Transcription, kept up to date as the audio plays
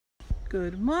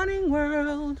Good morning,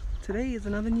 world. Today is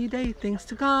another new day. Thanks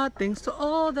to God. Thanks to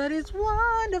all that is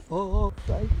wonderful.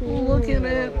 So look at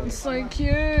it. It's so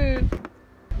cute.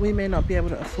 We may not be able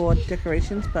to afford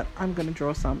decorations, but I'm going to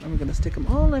draw some and we're going to stick them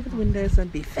all over the windows and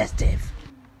be festive.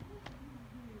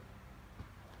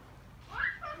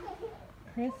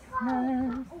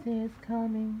 Christmas is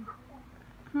coming.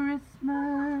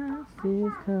 Christmas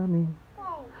is coming.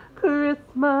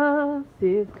 Christmas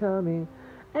is coming.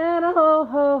 And a ho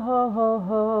ho ho ho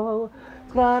ho.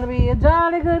 It's gonna be a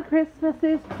jolly good Christmas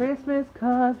this Christmas,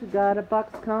 'cause we got a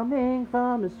box coming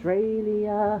from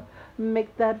Australia.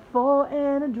 Make that four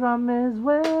and a drum as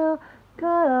well.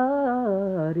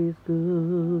 God is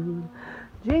good.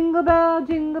 Jingle bell,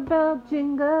 jingle bell,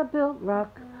 jingle bell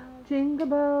rock. Jingle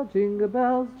bell, jingle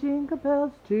bells,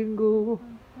 jingle.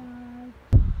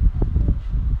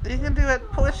 You can do it.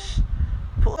 Push,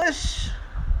 push.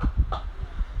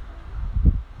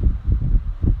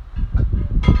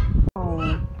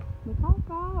 We can't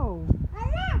go.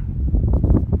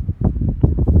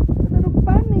 The little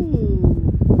bunny.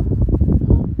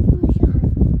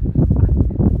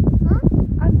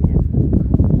 Onion.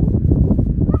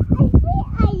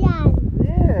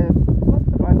 Yes,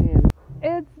 lots of onion.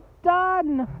 It's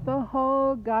done. The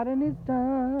whole garden is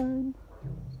done.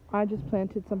 I just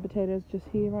planted some potatoes just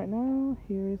here right now.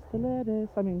 Here is the lettuce.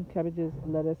 I mean cabbages,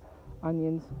 lettuce,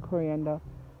 onions, coriander,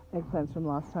 eggplants from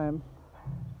last time.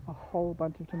 A whole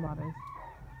bunch of tomatoes.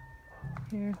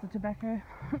 Here's the tobacco.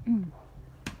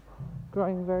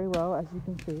 Growing very well, as you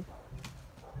can see.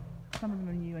 Some of them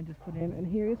are new and just put in. And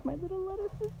here is my little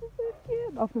lettuce. This is so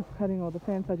cute. After cutting all the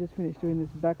fence, I just finished doing this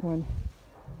back one.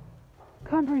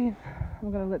 Can't breathe.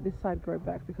 I'm going to let this side grow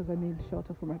back because I need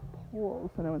shelter for my paws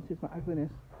so no one sees my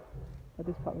ugliness. But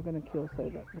this part we're going to kill so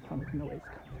that the sun can always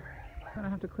come through. I'm going to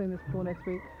have to clean this pool next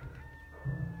week.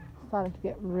 It's starting to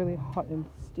get really hot and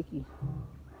sticky.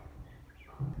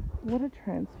 What a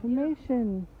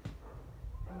transformation.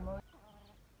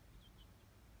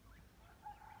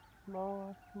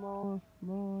 More.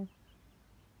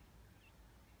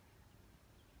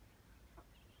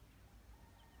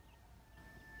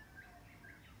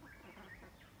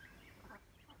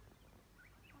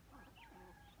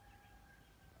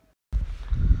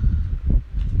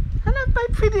 Hello, my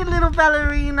pretty little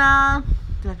ballerina.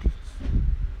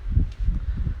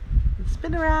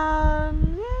 Spin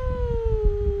around. Yay.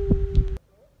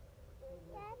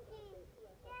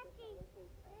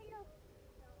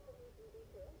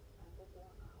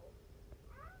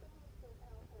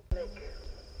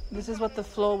 This is what the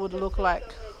floor would look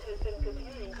like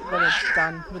when it's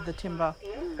done with the timber.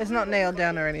 It's not nailed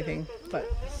down or anything, but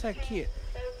it's so cute.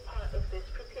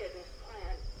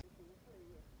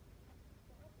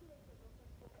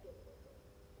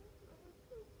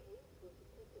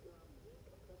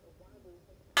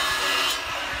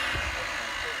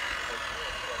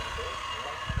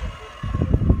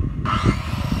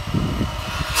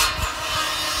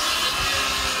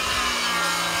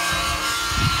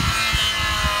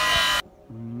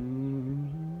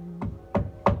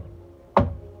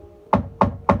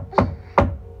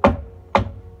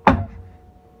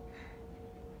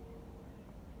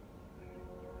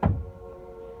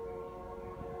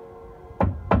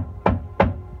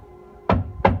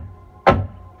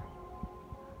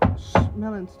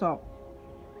 Melon, stop.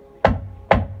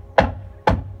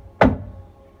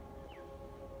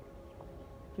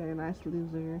 Okay, nice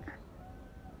loser.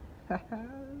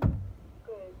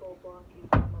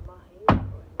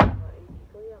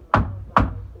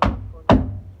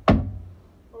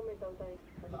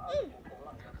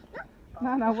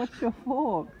 Nana, what's your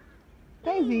fork?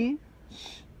 Daisy?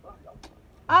 Shh.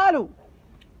 Aru!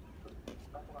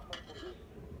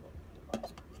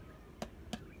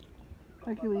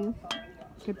 Hercules,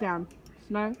 get down.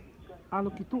 Snow,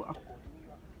 alu kitua.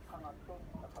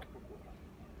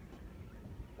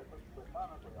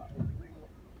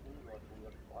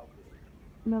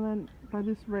 Melon, by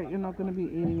this rate, you're not going to be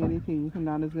eating anything.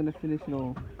 Nana's going to finish it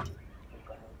all.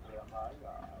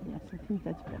 Yes, I think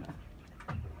that's better.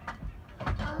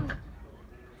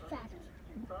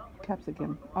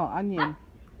 Capsicum. Oh, onion.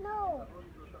 No.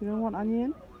 You don't want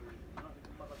onion?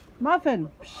 Muffin!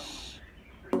 Psh.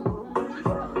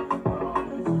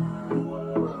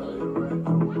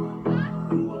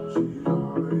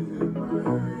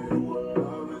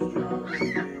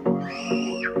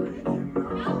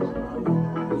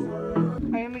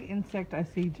 Insect I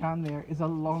see down there is a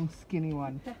long skinny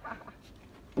one.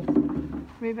 Come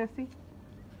here, Bessie.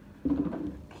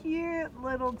 Cute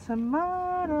little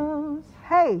tomatoes.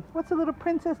 Hey, what's the little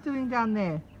princess doing down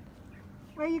there?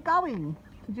 Where are you going?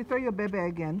 Did you throw your bebe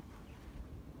again?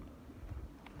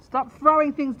 Stop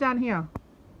throwing things down here.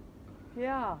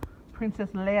 Yeah. Princess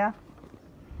Leia.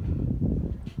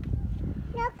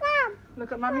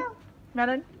 Look at Mummy.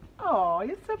 Madeline. Oh,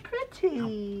 you're so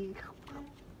pretty.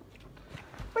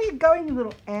 Where are you going, you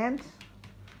little ant?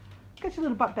 Get your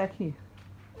little butt back here.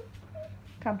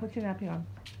 Come, put your nappy on.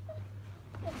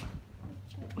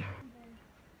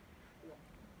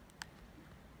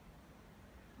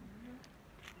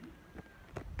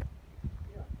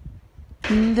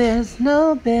 There's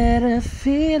no better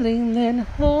feeling than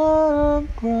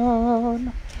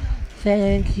homegrown.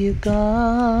 Thank you,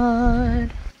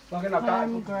 God.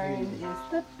 Homegrown is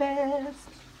the best.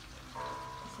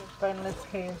 This is boneless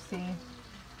KFC. I'm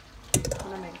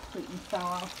gonna make sweet and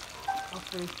sour.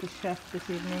 Offers the chef this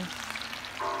evening.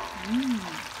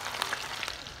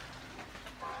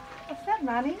 What's that,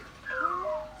 Manny?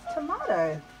 It's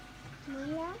tomato.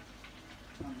 Yeah.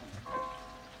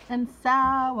 And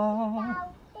sour.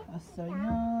 Oh, so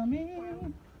yummy.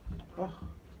 Oh.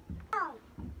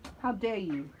 How dare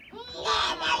you?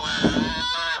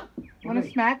 Want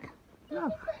a smack?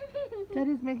 Look,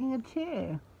 Daddy's making a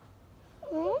chair.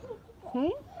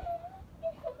 See?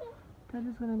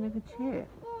 Daddy's gonna make a chair.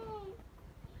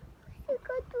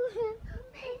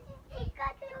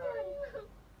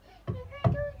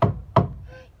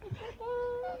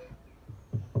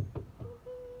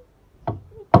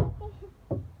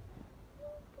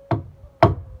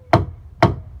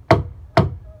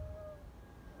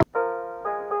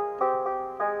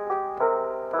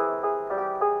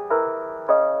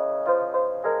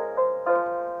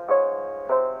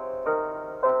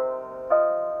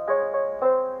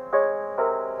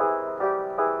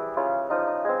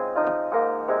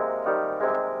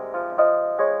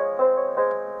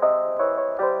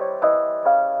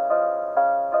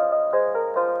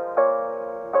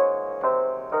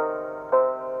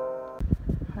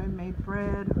 Homemade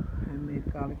bread, homemade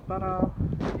garlic butter,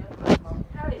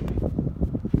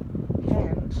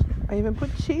 and I even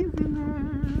put cheese in there.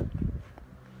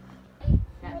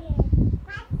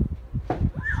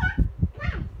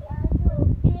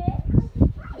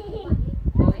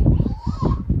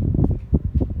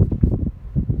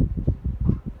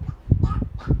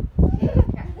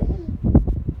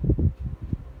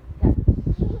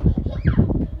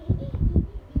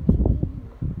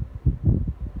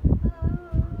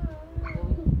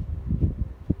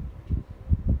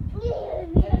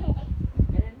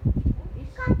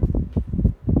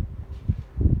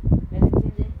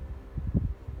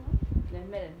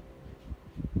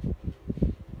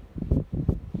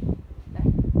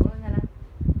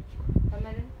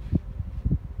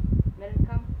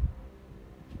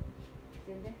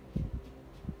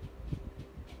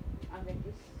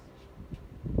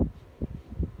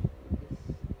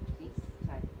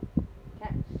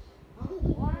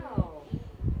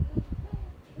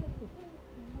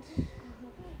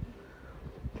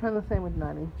 Try the same with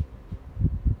Nani.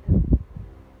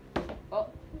 Oh,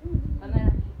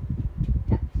 Amanda.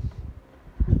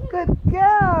 Good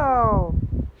girl!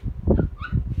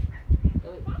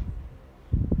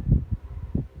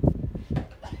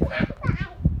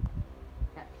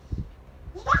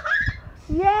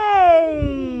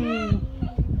 Yay!